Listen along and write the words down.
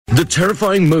The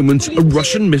terrifying moment a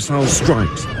Russian missile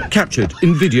strikes, captured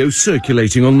in video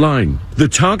circulating online. The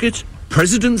target?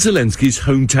 President Zelensky's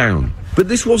hometown. But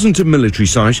this wasn't a military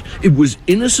site, it was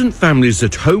innocent families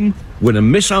at home when a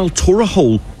missile tore a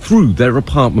hole through their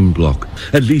apartment block.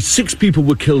 At least 6 people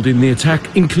were killed in the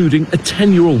attack, including a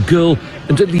 10-year-old girl,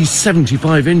 and at least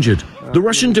 75 injured. The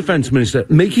Russian defense minister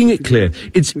making it clear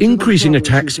it's increasing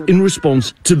attacks in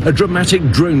response to a dramatic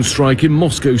drone strike in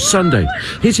Moscow Sunday,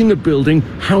 hitting a building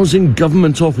housing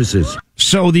government offices.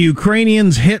 So the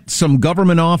Ukrainians hit some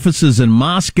government offices in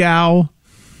Moscow.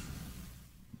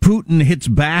 Putin hits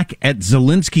back at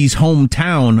Zelensky's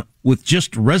hometown with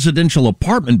just residential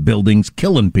apartment buildings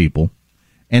killing people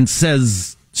and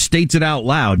states it out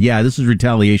loud. Yeah, this is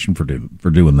retaliation for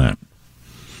doing that.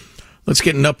 Let's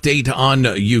get an update on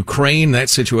Ukraine, that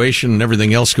situation, and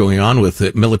everything else going on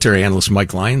with military analyst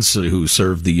Mike Lyons, who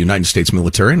served the United States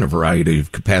military in a variety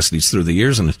of capacities through the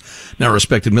years and is now a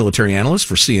respected military analyst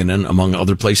for CNN, among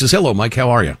other places. Hello, Mike. How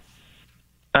are you?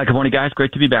 Good morning, guys.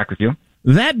 Great to be back with you.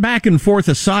 That back and forth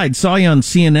aside, saw you on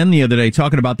CNN the other day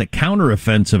talking about the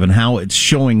counteroffensive and how it's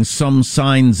showing some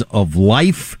signs of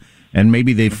life, and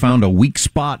maybe they found a weak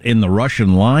spot in the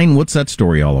Russian line. What's that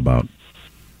story all about?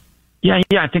 Yeah,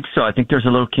 I think so. I think there's a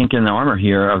little kink in the armor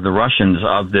here of the Russians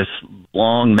of this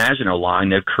long Maginot Line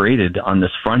they've created on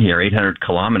this front here, 800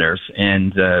 kilometers.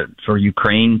 And for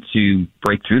Ukraine to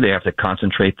break through, they have to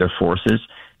concentrate their forces.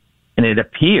 And it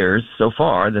appears so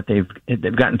far that they've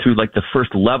gotten through like the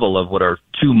first level of what are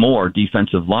 2 more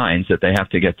defensive lines that they have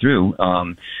to get through.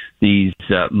 These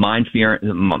minefields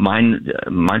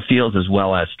as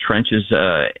well as trenches.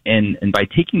 And by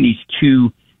taking these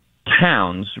 2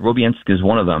 towns, Robiansk is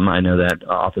one of them. I know that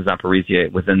off of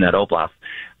Zaporizhia within that oblast.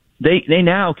 They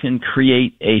now can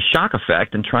create a shock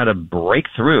effect and try to break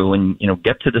through and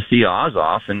get to the Sea of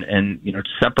Azov and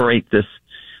separate the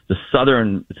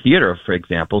southern theater, for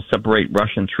example, separate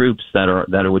Russian troops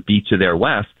that would be to their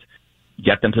west,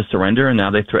 get them to surrender, and now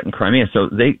they threaten Crimea. So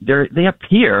they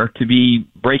appear to be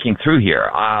breaking through here.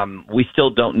 We still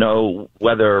don't know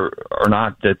whether or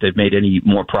not that they've made any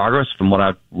more progress. From what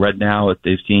I've read now,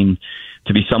 they seem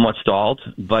to be somewhat stalled.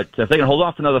 But if they can hold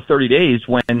off another 30 days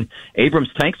when Abrams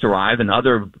tanks arrive and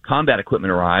other combat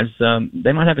equipment arrives,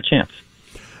 they might have a chance.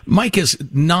 Mike, as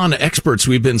non-experts,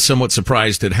 we've been somewhat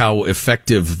surprised at how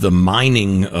effective the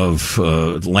mining of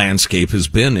landscape has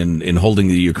been in holding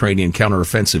the Ukrainian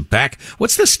counteroffensive back.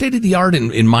 What's the state of the art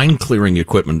in mine clearing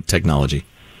equipment technology?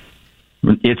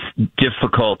 It's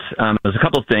difficult. There's a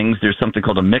couple of things. There's something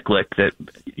called a miklik that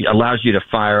allows you to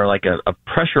fire like a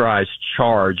pressurized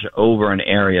charge over an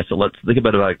area. So let's think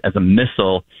about it like as a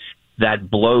missile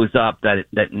that blows up, that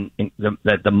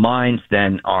the mines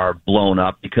then are blown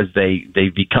up because they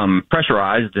become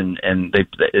pressurized and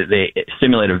they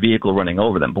simulate a vehicle running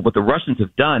over them. But what the Russians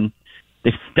have done,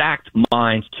 they've stacked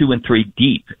mines 2 and 3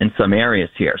 deep in some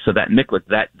areas here. So that miklik,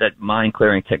 that mine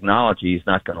clearing technology is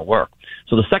not going to work.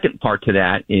 So the second part to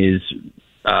that is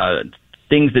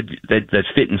things that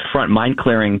fit in front, mine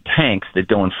clearing tanks that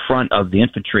go in front of the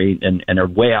infantry and are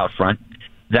way out front,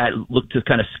 that look to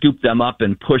kind of scoop them up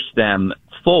and push them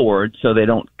forward so they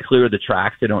don't clear the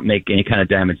tracks, they don't make any kind of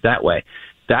damage that way.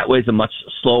 That way is a much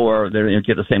slower, they don't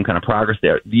get the same kind of progress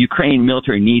there. The Ukraine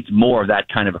military needs more of that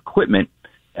kind of equipment.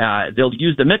 They'll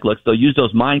use the mikliks, they'll use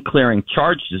those mine-clearing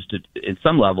charges in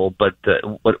some level, but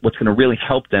what's going to really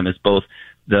help them is both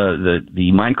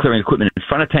the mine-clearing equipment in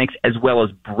front of tanks as well as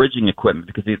bridging equipment,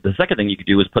 because the second thing you could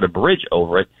do is put a bridge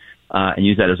over it and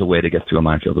use that as a way to get through a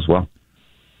minefield as well.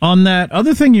 On that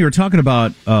other thing you were talking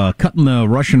about, cutting the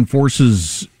Russian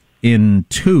forces in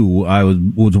 2, I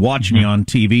was watching you on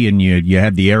TV, and you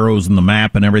had the arrows and the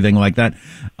map and everything like that.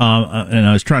 And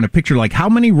I was trying to picture, like, how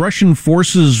many Russian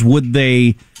forces would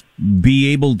they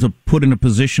be able to put in a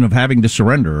position of having to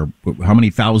surrender? How many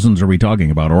thousands are we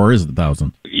talking about, or is it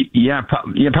 1,000? Yeah,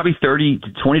 probably 20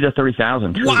 to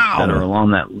 30,000 troops that are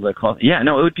along that coast. Yeah,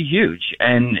 no, it would be huge,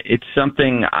 and it's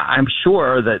something I'm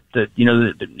sure that the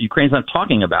Ukraine's not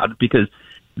talking about, because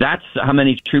that's how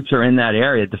many troops are in that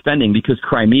area defending, because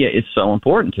Crimea is so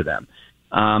important to them.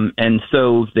 And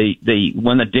so they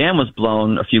when the dam was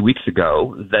blown a few weeks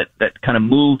ago, that kind of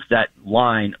moved that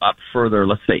line up further,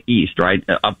 let's say east, right,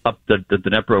 up the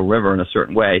Dnipro River in a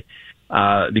certain way.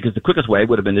 Because the quickest way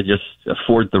would have been to just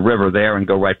ford the river there and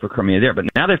go right for Crimea there. But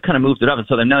now they've kind of moved it up, and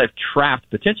so now they've trapped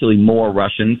potentially more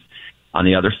Russians on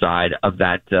the other side of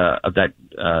that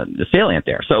the salient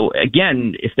there. So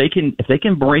again, if they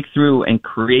can break through and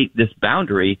create this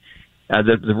boundary,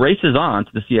 the race is on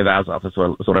to the Sea of Azov. That's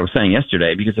what I was saying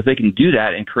yesterday. Because if they can do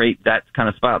that and create that kind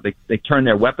of spot, they turn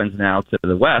their weapons now to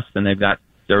the west, and they've got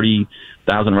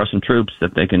 30,000 Russian troops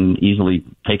that they can easily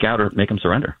take out or make them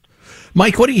surrender.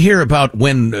 Mike, what do you hear about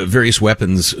when various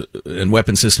weapons and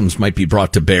weapon systems might be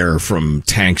brought to bear, from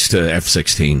tanks to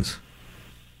F-16s?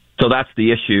 So that's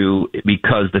the issue,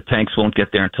 because the tanks won't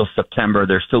get there until September.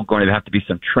 There's still going to have to be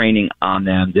some training on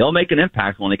them. They'll make an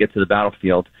impact when they get to the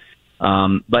battlefield.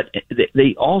 But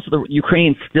they also, the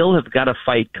Ukrainians still have got to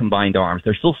fight combined arms.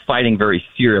 They're still fighting very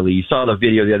serially. You saw the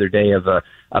video the other day of a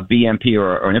BMP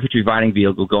or an infantry fighting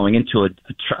vehicle going into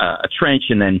a trench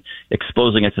and then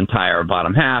exposing its entire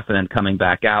bottom half and then coming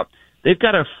back out. They've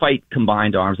got to fight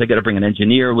combined arms. They've got to bring an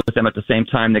engineer with them at the same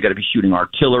time. They've got to be shooting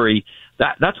artillery.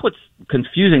 That's what's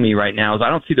confusing me right now, is I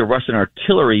don't see the Russian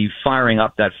artillery firing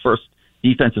up that first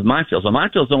defensive minefield. So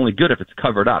minefield is only good if it's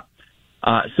covered up.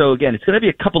 So again, it's going to be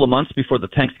a couple of months before the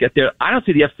tanks get there. I don't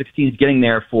see the F-16s getting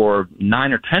there for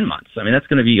 9 or 10 months. I mean, that's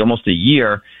going to be almost a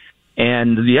year.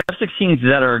 And the F-16s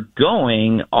that are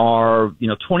going are,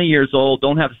 20 years old,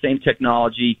 don't have the same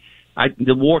technology.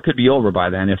 The war could be over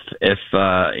by then if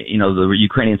the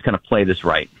Ukrainians kind of play this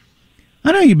right.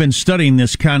 I know you've been studying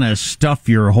this kind of stuff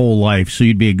your whole life, so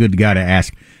you'd be a good guy to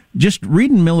ask. Just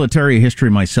reading military history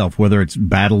myself, whether it's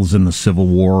battles in the Civil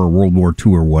War or World War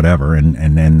II or whatever,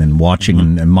 and watching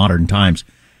in modern times,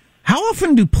 how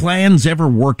often do plans ever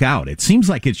work out? It seems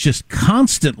like it's just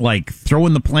constant, like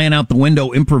throwing the plan out the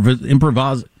window,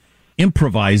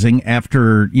 improvising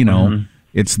after,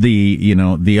 it's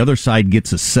the other side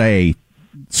gets a say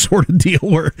sort of deal,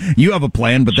 where you have a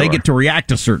plan, but they get to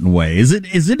react a certain way. Is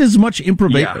it as much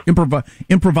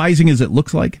improvising as it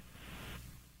looks like?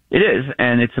 It is,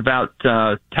 and it's about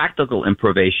tactical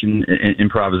improvisation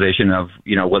of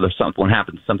whether something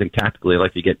happens, something tactically,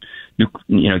 like you get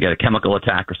a chemical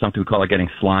attack or something. We call it getting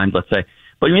slimed, let's say.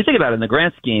 But when you think about it in the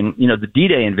grand scheme, the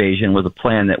D-Day invasion was a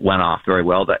plan that went off very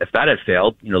well. That if that had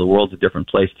failed, the world's a different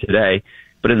place today.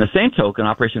 But in the same token,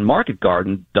 Operation Market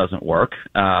Garden doesn't work.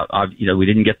 We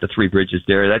didn't get the 3 bridges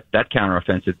there. That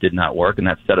counteroffensive did not work, and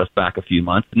that set us back a few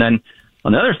months. And then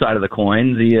on the other side of the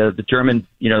coin, the German,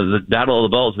 the Battle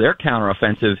of the Bulge, their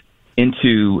counteroffensive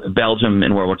into Belgium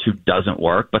in World War II doesn't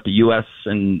work, but the U.S.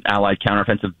 and Allied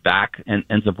counteroffensive back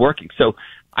ends up working. So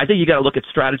I think you got to look at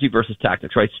strategy versus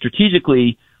tactics, right?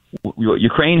 Strategically, what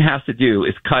Ukraine has to do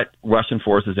is cut Russian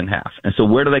forces in half. And so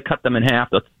where do they cut them in half?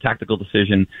 That's a tactical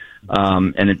decision.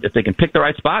 And if they can pick the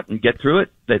right spot and get through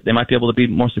it, they might be able to be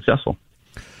more successful.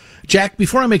 Jack,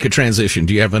 before I make a transition,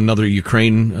 do you have another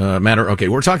Ukraine matter? Okay,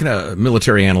 we're talking to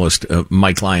military analyst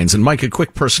Mike Lyons. And Mike, a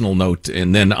quick personal note,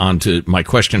 and then on to my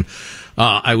question.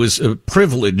 I was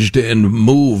privileged and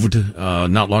moved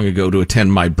not long ago to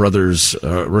attend my brother's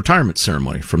retirement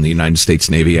ceremony from the United States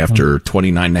Navy after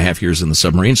 29 and a half years in the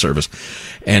submarine service.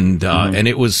 And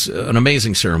it was an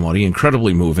amazing ceremony,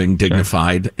 incredibly moving,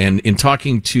 dignified. And in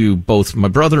talking to both my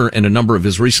brother and a number of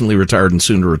his recently retired and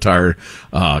soon to retire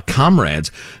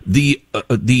comrades,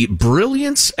 the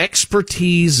brilliance,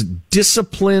 expertise,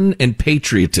 discipline, and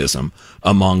patriotism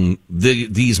among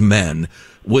these men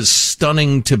was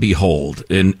stunning to behold.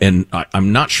 And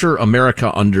I'm not sure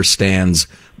America understands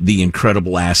the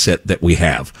incredible asset that we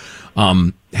have.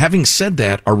 Having said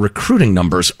that, our recruiting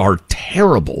numbers are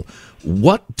terrible.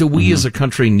 What do we as a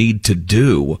country need to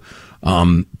do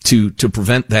to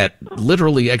prevent that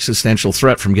literally existential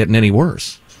threat from getting any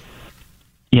worse?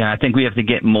 Yeah, I think we have to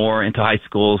get more into high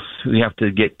schools. We have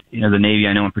to get, the Navy,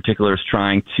 I know in particular, is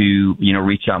trying to,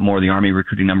 reach out more. The Army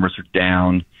recruiting numbers are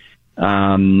down.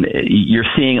 You're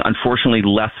seeing, unfortunately,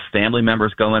 less family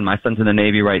members go in. My son's in the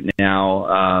Navy right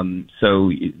now,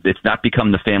 so it's not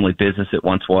become the family business it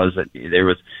once was. There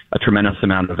was a tremendous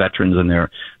amount of veterans and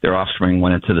their offspring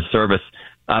went into the service.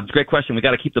 It's a great question. We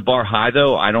got to keep the bar high,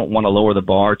 though. I don't want to lower the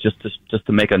bar just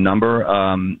to make a number.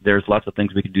 There's lots of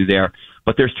things we could do there,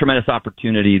 but there's tremendous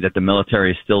opportunity that the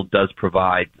military still does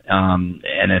provide. And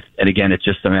again, it's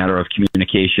just a matter of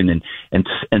communication and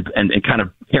kind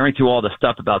of carrying through all the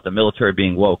stuff about the military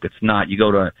being woke. It's not. You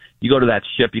go to that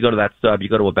ship, you go to that sub, you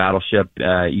go to a battleship.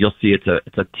 You'll see it's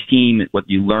a team. What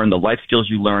you learn, the life skills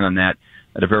you learn on that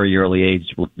at a very early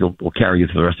age will carry you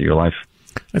through the rest of your life.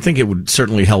 I think it would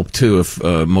certainly help, too, if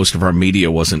most of our media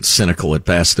wasn't cynical at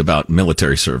best about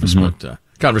military service. But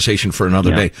conversation for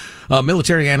another day.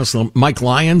 Military analyst Mike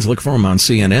Lyons, look for him on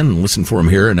CNN and listen for him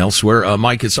here and elsewhere.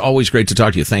 Mike, it's always great to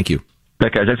talk to you. Thank you.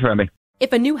 Okay, thanks for having me.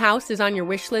 If a new house is on your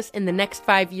wish list in the next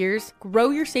 5 years,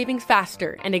 grow your savings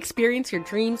faster and experience your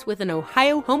dreams with an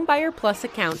Ohio Homebuyer Plus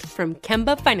account from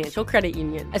Kemba Financial Credit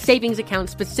Union. A savings account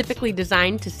specifically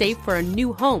designed to save for a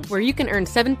new home, where you can earn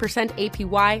 7%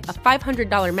 APY, a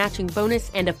 $500 matching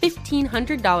bonus, and a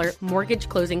 $1,500 mortgage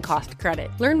closing cost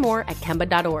credit. Learn more at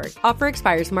Kemba.org. Offer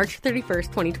expires March 31st,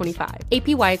 2025.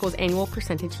 APY equals annual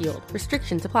percentage yield.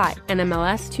 Restrictions apply.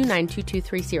 NMLS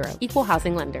 292230. Equal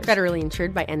housing lender. Federally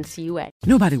insured by NCUA.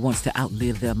 Nobody wants to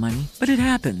outlive their money, but it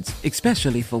happens,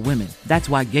 especially for women. That's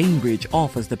why Gainbridge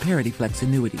offers the Parity Flex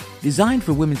annuity, designed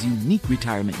for women's unique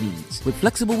retirement needs, with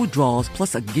flexible withdrawals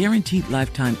plus a guaranteed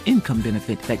lifetime income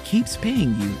benefit that keeps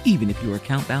paying you even if your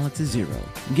account balance is zero.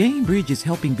 Gainbridge is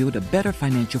helping build a better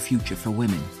financial future for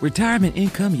women. Retirement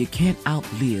income you can't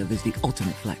outlive is the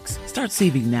ultimate flex. Start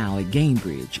saving now at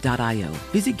Gainbridge.io.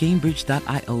 Visit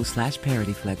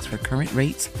Gainbridge.io/ParityFlex for current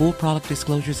rates, full product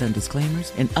disclosures and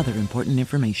disclaimers, and other important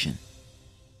information.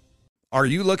 Are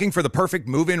you looking for the perfect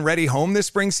move-in ready home this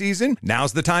spring season?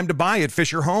 Now's the time to buy at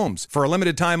Fisher Homes. For a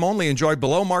limited time only, enjoy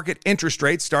below-market interest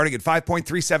rates starting at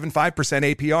 5.375%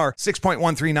 APR,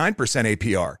 6.139%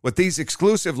 APR. With these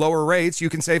exclusive lower rates, you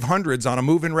can save hundreds on a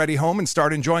move-in ready home and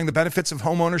start enjoying the benefits of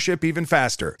home ownership even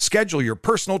faster. Schedule your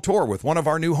personal tour with one of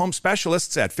our new home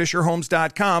specialists at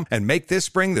FisherHomes.com and make this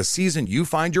spring the season you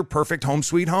find your perfect home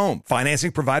sweet home.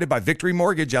 Financing provided by Victory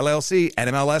Mortgage, LLC,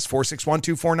 NMLS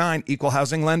 461249, Equal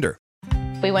Housing Lender.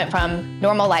 We went from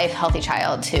normal life, healthy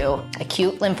child to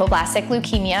acute lymphoblastic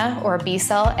leukemia, or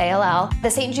B-cell ALL.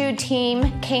 The St. Jude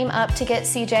team came up to get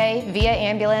CJ via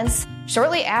ambulance.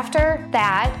 Shortly after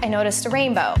that, I noticed a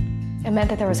rainbow. It meant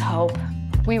that there was hope.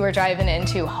 We were driving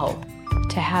into hope.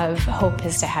 To have hope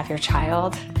is to have your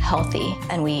child healthy,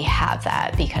 and we have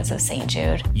that because of St.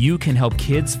 Jude. You can help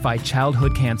kids fight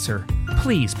childhood cancer.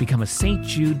 Please become a St.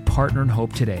 Jude Partner in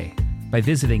Hope today by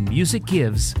visiting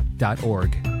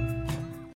musicgives.org.